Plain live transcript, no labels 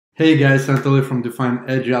Hey guys, Anatoly from Define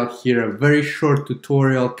Agile here. A very short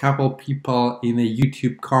tutorial. Couple people in the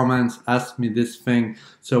YouTube comments asked me this thing,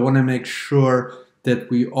 so I want to make sure that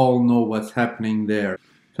we all know what's happening there.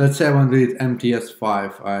 So let's say I want to delete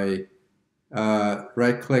MTS5. I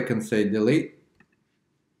right click and say delete.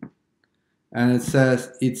 And it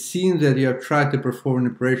says, it seems that you have tried to perform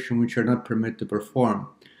an operation which you are not permitted to perform.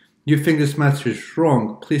 You think this message is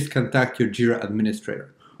wrong? Please contact your Jira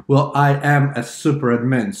administrator. Well, I am a super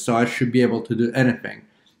admin, so I should be able to do anything.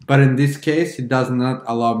 But in this case, it does not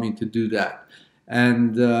allow me to do that.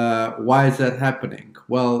 And why is that happening?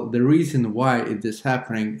 Well, the reason why it is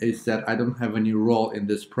happening is that I don't have any role in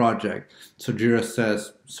this project. So Jira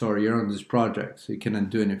says, sorry, you're on this project, so you cannot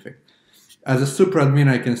do anything. As a super admin,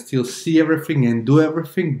 I can still see everything and do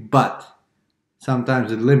everything, but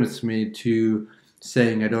sometimes it limits me to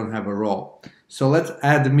saying I don't have a role. So let's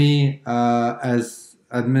add me as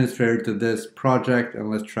administrator to this project,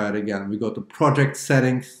 and let's try it again. We go to project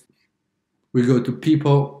settings, we go to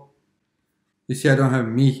people. You see I don't have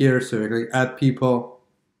me here, so I click add people,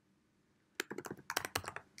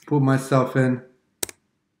 put myself in,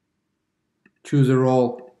 choose a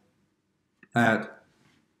role, add.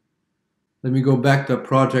 Let me go back to a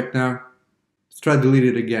project now. Let's try to delete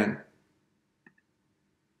it again.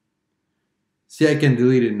 See, I can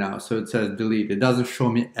delete it now, so it says delete. It doesn't show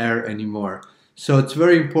me error anymore. So it's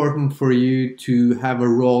very important for you to have a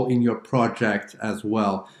role in your project as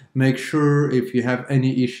well. Make sure if you have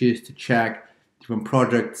any issues to check from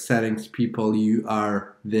project settings people you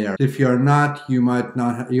are there. If you are not, you might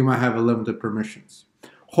have a limited permissions.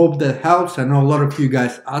 Hope that helps. I know a lot of you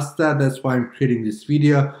guys asked that. That's why I'm creating this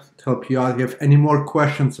video to help you out. If you have any more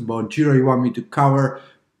questions about Jira you want me to cover,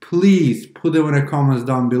 please put them in the comments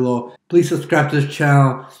down below. Please subscribe to this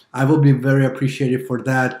channel. I will be very appreciative for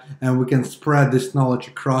that, and we can spread this knowledge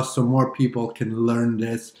across so more people can learn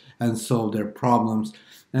this and solve their problems.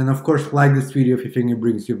 And of course, like this video if you think it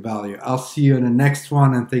brings you value. I'll see you in the next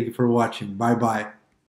one, and thank you for watching. Bye bye.